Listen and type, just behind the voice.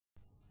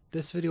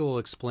This video will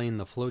explain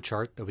the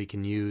flowchart that we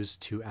can use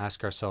to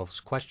ask ourselves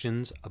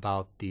questions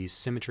about the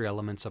symmetry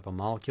elements of a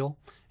molecule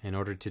in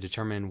order to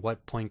determine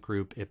what point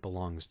group it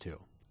belongs to.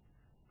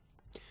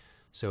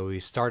 So we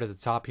start at the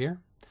top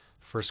here.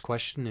 First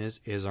question is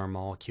our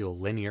molecule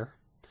linear?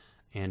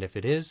 And if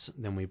it is,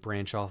 then we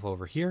branch off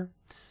over here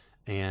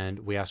and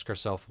we ask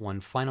ourselves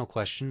one final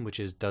question, which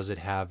is, does it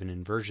have an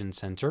inversion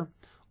center?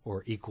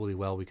 Or equally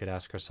well, we could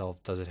ask ourselves,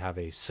 does it have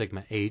a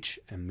sigma h,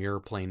 a mirror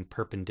plane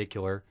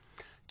perpendicular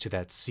to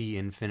that C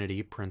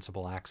infinity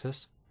principal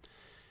axis?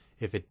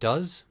 If it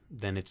does,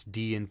 then it's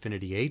D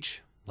infinity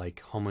H,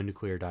 like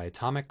homonuclear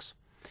diatomics.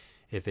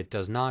 If it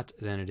does not,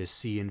 then it is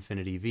C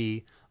infinity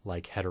V,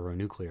 like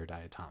heteronuclear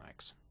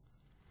diatomics.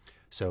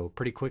 So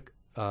pretty quick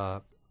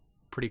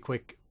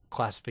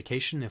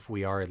classification if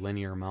we are a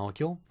linear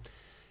molecule.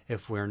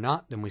 If we're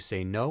not, then we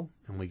say no,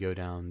 and we go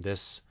down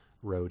this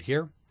road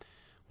here.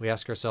 We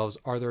ask ourselves,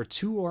 are there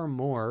two or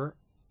more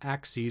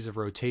axes of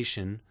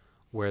rotation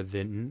where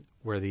the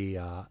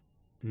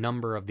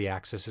number of the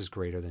axis is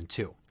greater than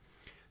 2?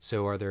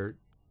 So are there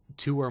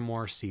two or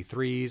more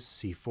C3s,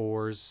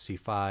 C4s,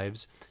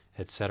 C5s,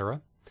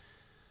 etc.?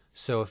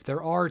 So if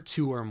there are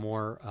two or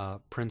more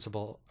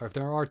if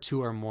there are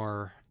two or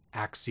more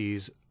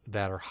axes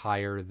that are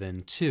higher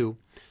than 2,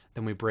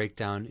 then we break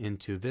down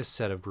into this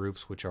set of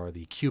groups, which are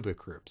the cubic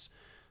groups,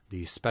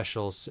 the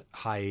special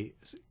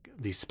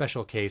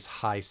case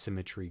high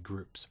symmetry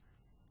groups.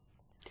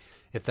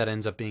 If that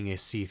ends up being a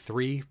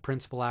C3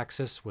 principal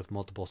axis with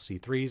multiple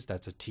C3s,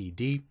 that's a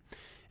TD.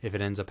 If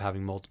it ends up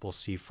having multiple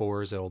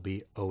C4s, it'll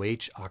be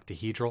OH,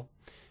 octahedral.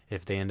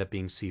 If they end up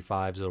being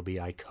C5s, it'll be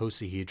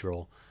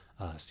icosahedral,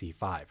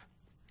 C5.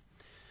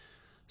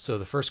 So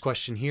the first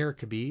question here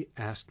could be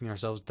asking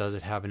ourselves, does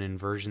it have an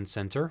inversion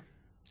center?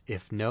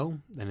 If no,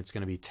 then it's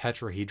going to be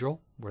tetrahedral,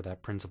 where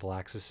that principal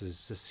axis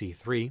is a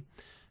C3,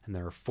 and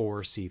there are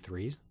 4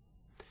 C3s.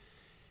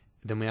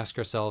 Then we ask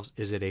ourselves,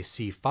 is it a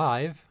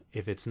C5?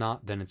 If it's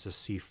not, then it's a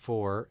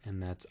C4,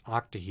 and that's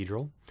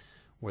octahedral,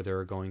 where there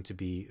are going to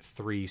be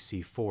 3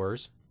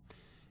 C4s.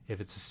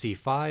 If it's a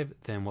C5,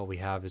 then what we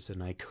have is an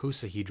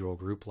icosahedral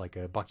group like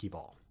a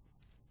buckyball.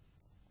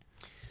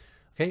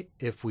 Okay,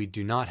 if we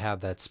do not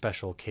have that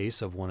special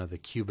case of one of the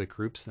cubic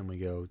groups, then we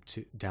go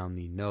down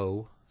the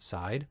no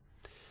side.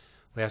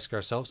 We ask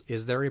ourselves,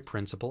 is there a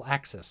principal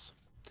axis?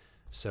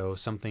 So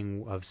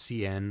something of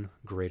Cn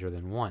greater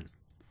than 1.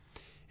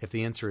 If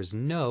the answer is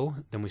no,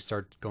 then we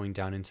start going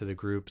down into the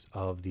group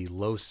of the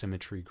low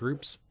symmetry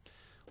groups.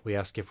 We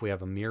ask if we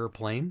have a mirror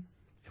plane.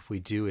 If we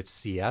do, it's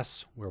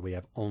CS, where we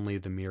have only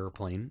the mirror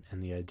plane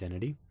and the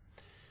identity.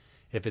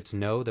 If it's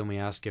no, then we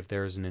ask if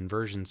there is an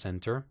inversion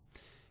center.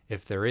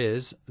 If there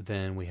is,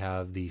 then we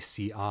have the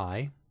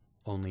CI,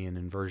 only an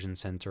inversion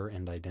center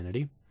and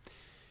identity.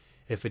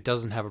 If it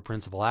doesn't have a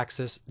principal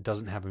axis,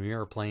 doesn't have a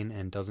mirror plane,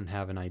 and doesn't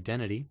have an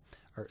identity,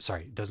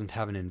 doesn't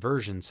have an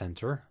inversion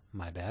center,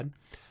 my bad.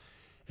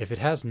 If it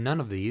has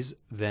none of these,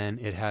 then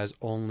it has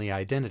only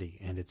identity,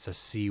 and it's a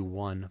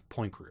C1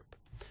 point group.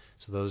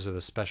 So those are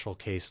the special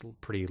case,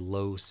 pretty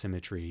low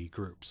symmetry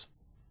groups.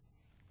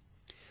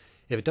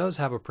 If it does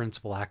have a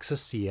principal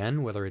axis,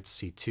 Cn, whether it's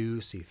C2,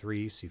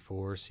 C3,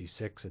 C4,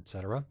 C6,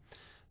 etc.,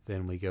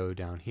 then we go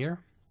down here.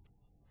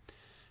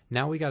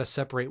 Now we got to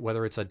separate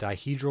whether it's a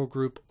dihedral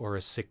group or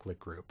a cyclic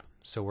group.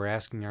 So we're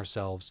asking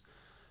ourselves,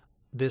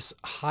 this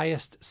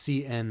highest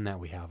Cn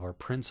that we have, our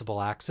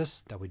principal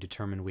axis that we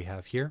determined we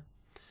have here,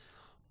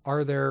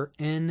 are there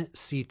n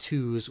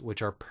C2s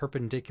which are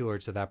perpendicular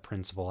to that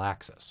principal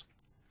axis?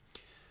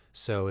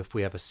 So if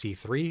we have a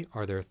C3,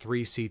 are there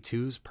 3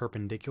 C2s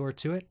perpendicular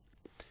to it?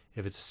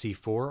 If it's a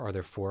C4, are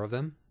there 4 of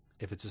them?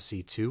 If it's a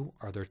C2,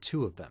 are there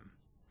 2 of them?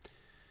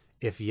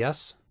 If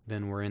yes,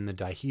 then we're in the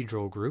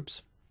dihedral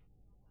groups.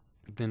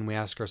 Then we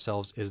ask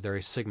ourselves, is there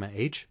a sigma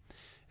h?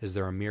 Is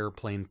there a mirror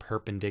plane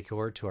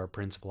perpendicular to our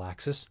principal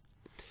axis?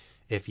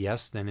 If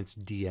yes, then it's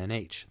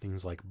DNH.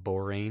 Things like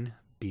borane,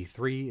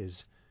 BH3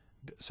 is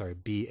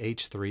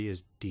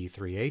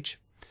D3H.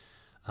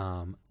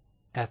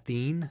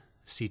 Ethene,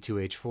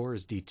 C2H4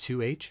 is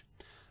D2H.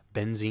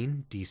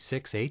 Benzene,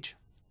 D6H.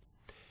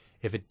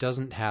 If it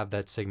doesn't have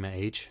that sigma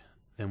h,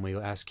 then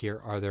we'll ask here,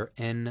 are there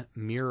n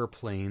mirror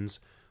planes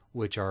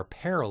which are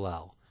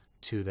parallel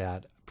to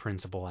that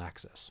principal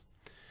axis?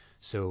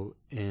 So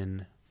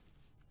if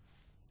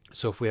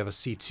we have a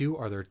C2,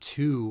 are there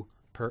 2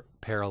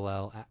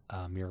 parallel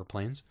mirror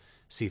planes?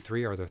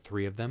 C3, are there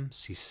 3 of them?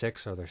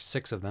 C6, are there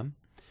 6 of them?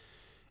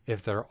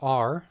 If there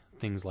are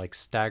things like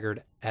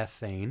staggered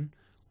ethane,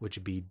 which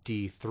would be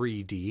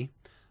D3D,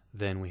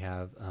 then we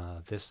have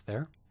this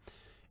there.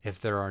 If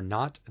there are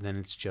not, then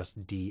it's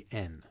just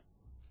Dn.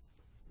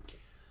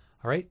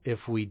 All right,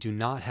 if we do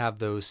not have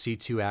those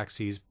C2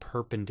 axes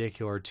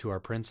perpendicular to our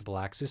principal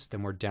axis,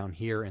 then we're down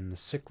here in the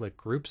cyclic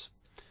groups.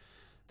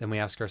 Then we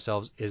ask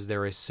ourselves, is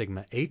there a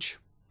sigma h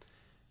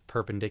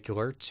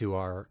perpendicular to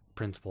our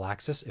principal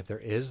axis? If there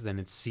is, then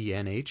it's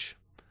CNH.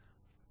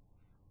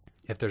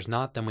 If there's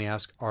not, then we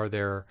ask, are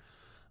there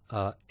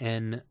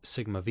n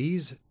sigma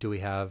v's? Do we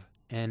have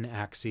n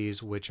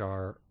axes which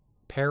are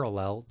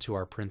parallel to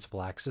our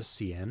principal axis,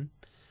 Cn.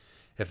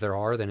 If there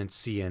are, then it's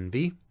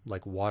CNV,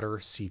 like water,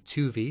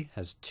 C2V,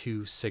 has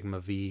 2 sigma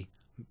V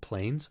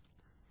planes.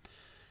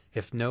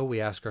 If no,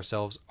 we ask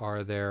ourselves,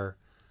 are there,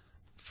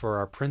 for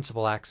our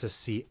principal axis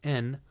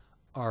Cn,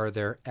 are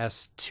there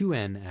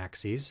S2n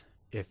axes?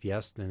 If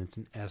yes, then it's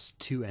an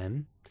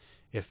S2n.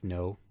 If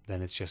no,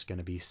 then it's just going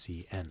to be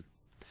Cn.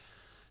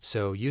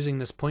 So using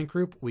this point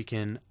group, we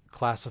can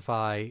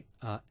classify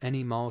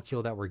any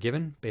molecule that we're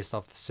given based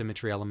off the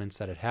symmetry elements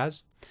that it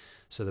has.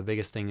 So the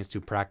biggest thing is to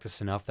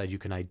practice enough that you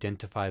can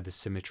identify the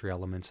symmetry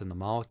elements in the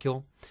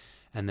molecule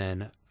and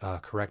then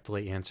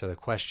correctly answer the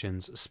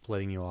questions,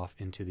 splitting you off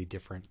into the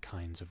different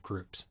kinds of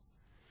groups.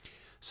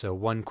 So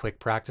one quick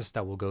practice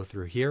that we'll go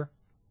through here.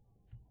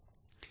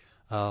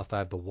 If I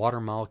have the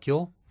water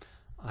molecule,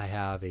 I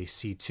have a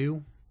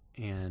C2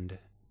 and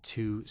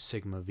 2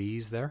 sigma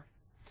V's there.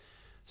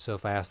 So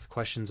if I ask the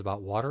questions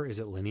about water, is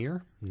it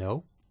linear?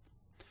 No.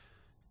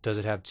 Does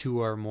it have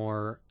 2 or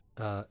more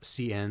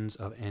Cn's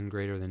of n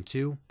greater than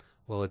 2?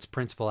 Well, its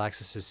principal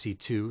axis is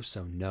C2,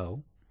 so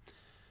no.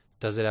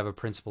 Does it have a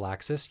principal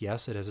axis?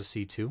 Yes, it has a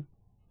C2.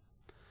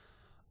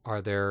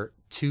 Are there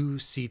 2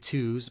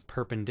 C2s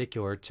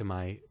perpendicular to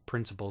my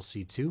principal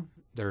C2?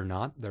 They're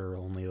not. They're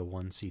only the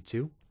one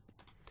C2.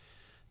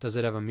 Does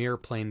it have a mirror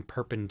plane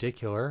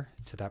perpendicular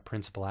to that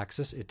principal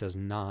axis? It does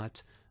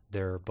not.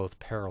 They're both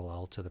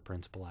parallel to the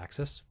principal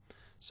axis,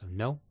 so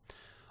no.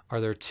 Are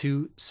there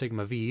 2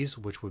 sigma V's,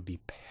 which would be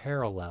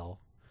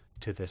parallel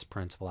to this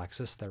principal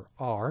axis? There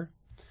are.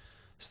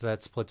 So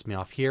that splits me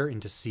off here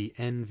into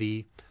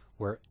CNV,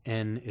 where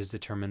n is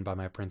determined by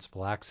my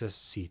principal axis,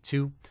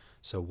 C2.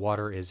 So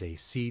water is a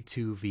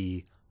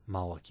C2V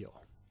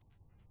molecule.